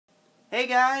Hey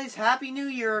guys, Happy New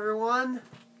Year everyone!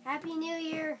 Happy New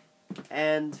Year!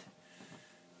 And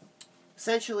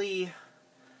essentially,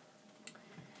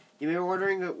 you may be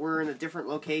wondering that we're in a different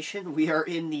location. We are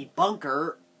in the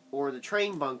bunker, or the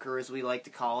train bunker as we like to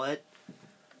call it.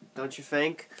 Don't you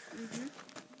think?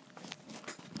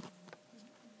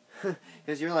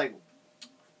 Because you're like,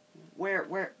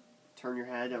 where? Turn your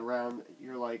head around,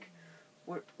 you're like,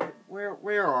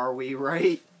 where are we,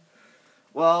 right?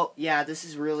 Well, yeah, this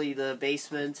is really the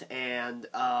basement, and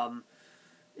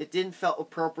it didn't feel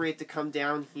appropriate to come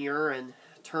down here and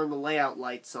turn the layout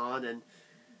lights on and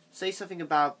say something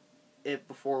about it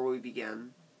before we begin.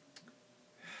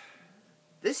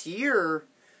 This year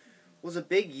was a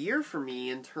big year for me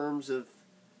in terms of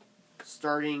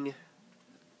starting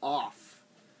off.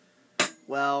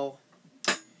 Well,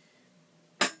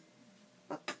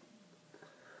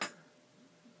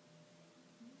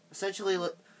 essentially,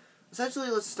 let's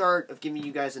start of giving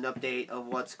you guys an update of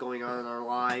what's going on in our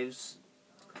lives.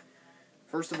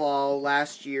 First of all,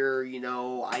 last year,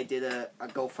 I did a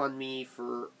GoFundMe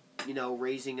for,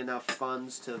 raising enough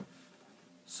funds to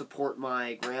support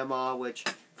my grandma, which,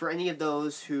 for any of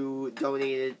those who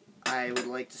donated, I would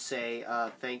like to say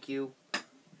thank you.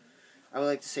 I would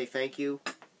like to say thank you.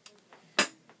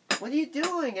 What are you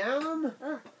doing, Adam?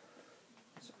 Oh.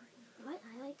 Sorry. What?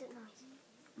 I like that noise.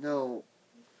 No.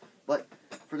 But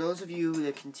for those of you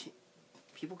that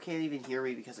people can't even hear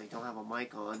me because I don't have a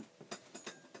mic on.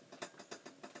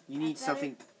 You need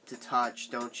something to touch,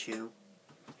 don't you?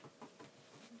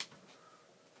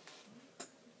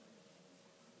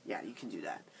 Yeah, you can do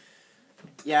that.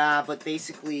 Yeah, but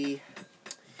basically,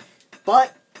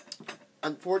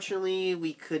 unfortunately,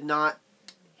 we could not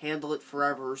handle it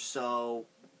forever, so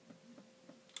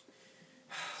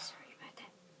sorry about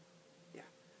that. Yeah.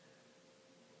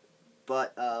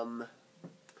 But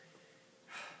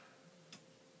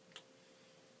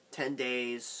 10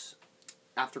 days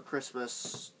after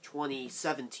Christmas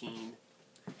 2017,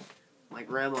 my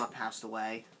grandma passed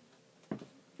away.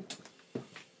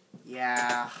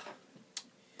 Yeah.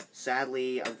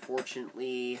 Sadly,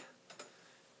 unfortunately,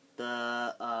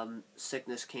 the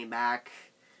sickness came back,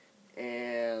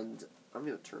 and I'm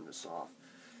going to turn this off.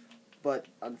 But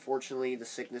unfortunately, the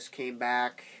sickness came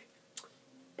back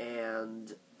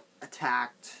and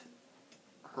attacked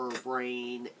her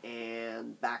brain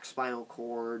and back spinal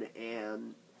cord,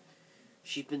 and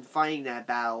she's been fighting that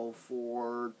battle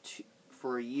for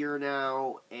a year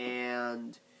now,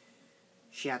 and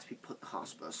she had to be put in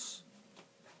hospice.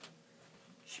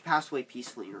 She passed away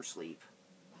peacefully in her sleep.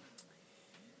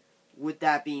 With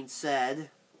that being said,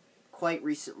 quite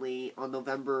recently,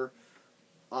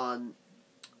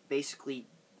 basically,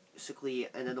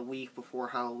 and then a week before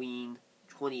Halloween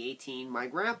 2018, my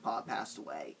grandpa passed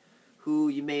away, who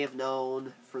you may have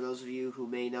known. For those of you who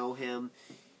may know him,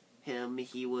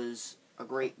 he was a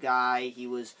great guy. He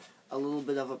was a little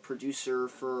bit of a producer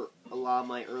for a lot of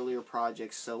my earlier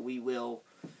projects, so we will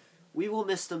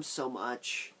miss him so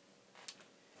much.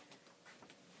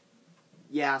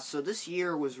 Yeah, so this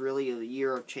year was really a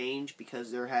year of change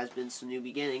because there has been some new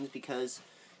beginnings, because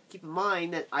keep in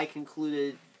mind that I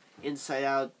concluded Inside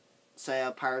Out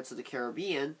Pirates of the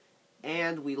Caribbean,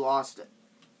 and we lost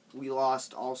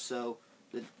also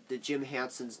the Jim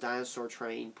Henson's Dinosaur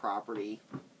Train property.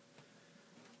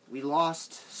 We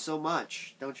lost so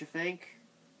much, don't you think?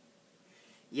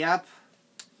 Yep.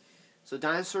 So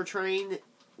Dinosaur Train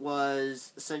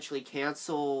was essentially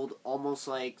canceled almost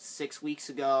like 6 months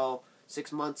ago,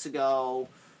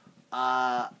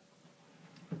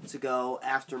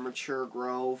 after mature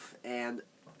growth and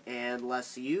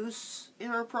less use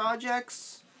in our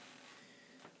projects.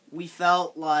 We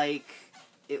felt like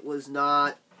it was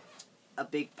not a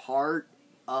big part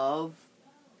of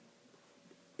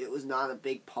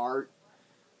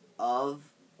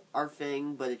our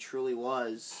thing, but it truly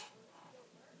was.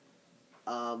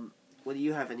 What do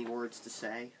you have any words to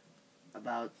say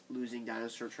about losing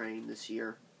Dinosaur Train this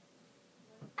year?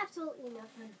 Absolutely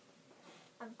nothing.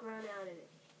 I've grown out of it.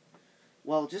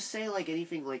 Well, just say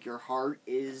anything, your heart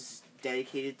is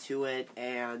dedicated to it,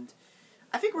 and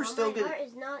I think we're still gonna. My heart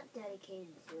is not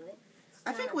dedicated to it.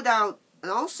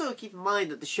 And also keep in mind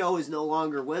that the show is no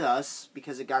longer with us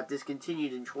because it got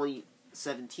discontinued in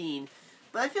 2017.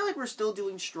 But I feel like we're still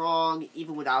doing strong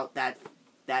even without that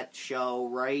show,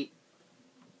 right?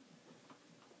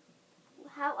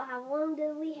 How long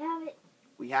did we have it?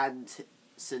 We hadn't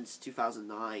since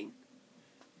 2009.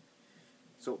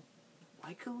 So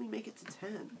why couldn't we make it to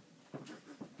 10?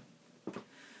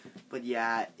 But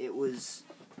yeah, it was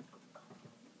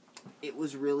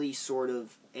really sort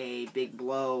of a big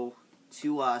blow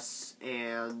to us,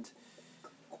 and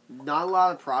not a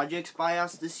lot of projects by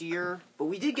us this year, but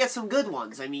we did get some good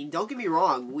ones. I mean, don't get me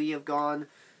wrong, we have gone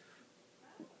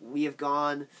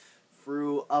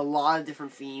through a lot of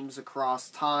different themes across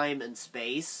time and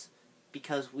space,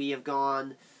 because we have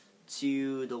gone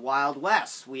to the Wild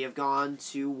West, we have gone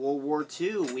to World War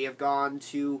II, we have gone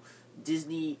to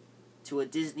a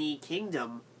Disney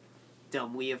kingdom,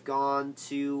 we have gone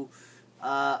to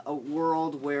a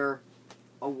world where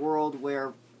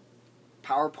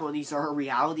Power Ponies are a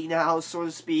reality now, so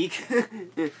to speak.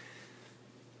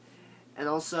 And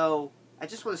also, I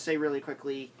just want to say really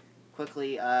quickly,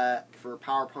 for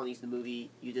Power Ponies the movie,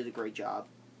 you did a great job.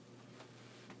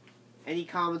 Any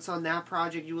comments on that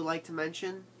project you would like to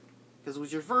mention? Because it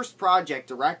was your first project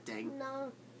directing.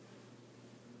 No.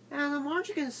 Adam, aren't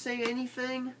you going to say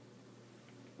anything?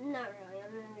 Not really.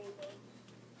 I'm going to remain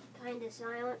kind of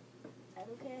silent. Is that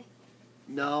okay?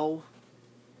 No.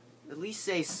 At least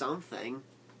say something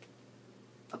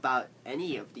about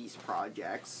any of these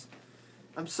projects.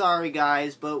 I'm sorry,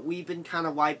 guys, but we've been kind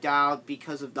of wiped out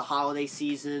because of the holiday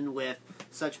season with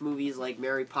such movies like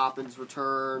Mary Poppins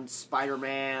Returns,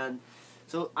 Spider-Man.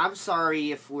 So I'm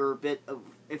sorry if we're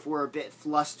a bit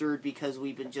flustered, because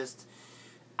we've been just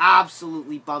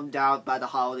absolutely bummed out by the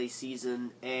holiday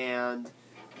season. And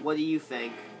what do you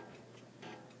think?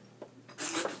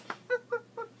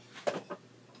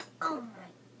 Oh my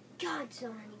God, so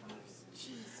many movies.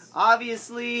 Jeez.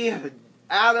 Obviously,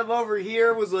 Adam over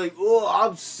here was like, "Oh,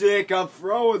 I'm sick. I'm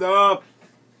throwing up."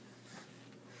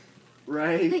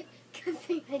 Right? Good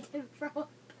thing I didn't throw up.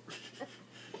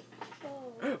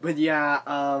 Oh. But yeah,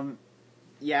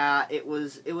 it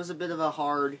was a bit of a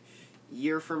hard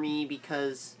year for me,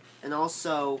 because, and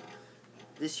also,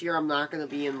 this year I'm not going to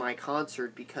be in my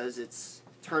concert because it's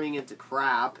turning into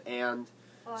crap, and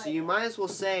so you might as well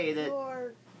say that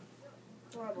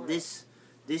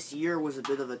this year was a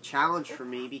bit of a challenge for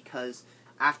me, because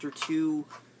after two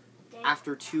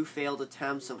failed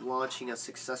attempts of launching a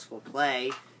successful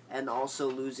play, and also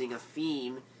losing a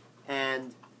theme,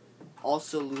 and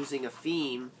also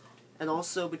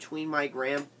between my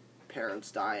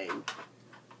grandparents dying,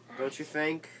 don't you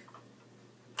think?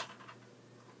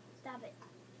 Stop it.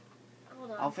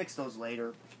 Hold on. I'll fix those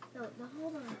later. No,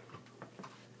 hold on.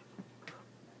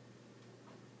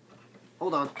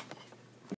 Hold on.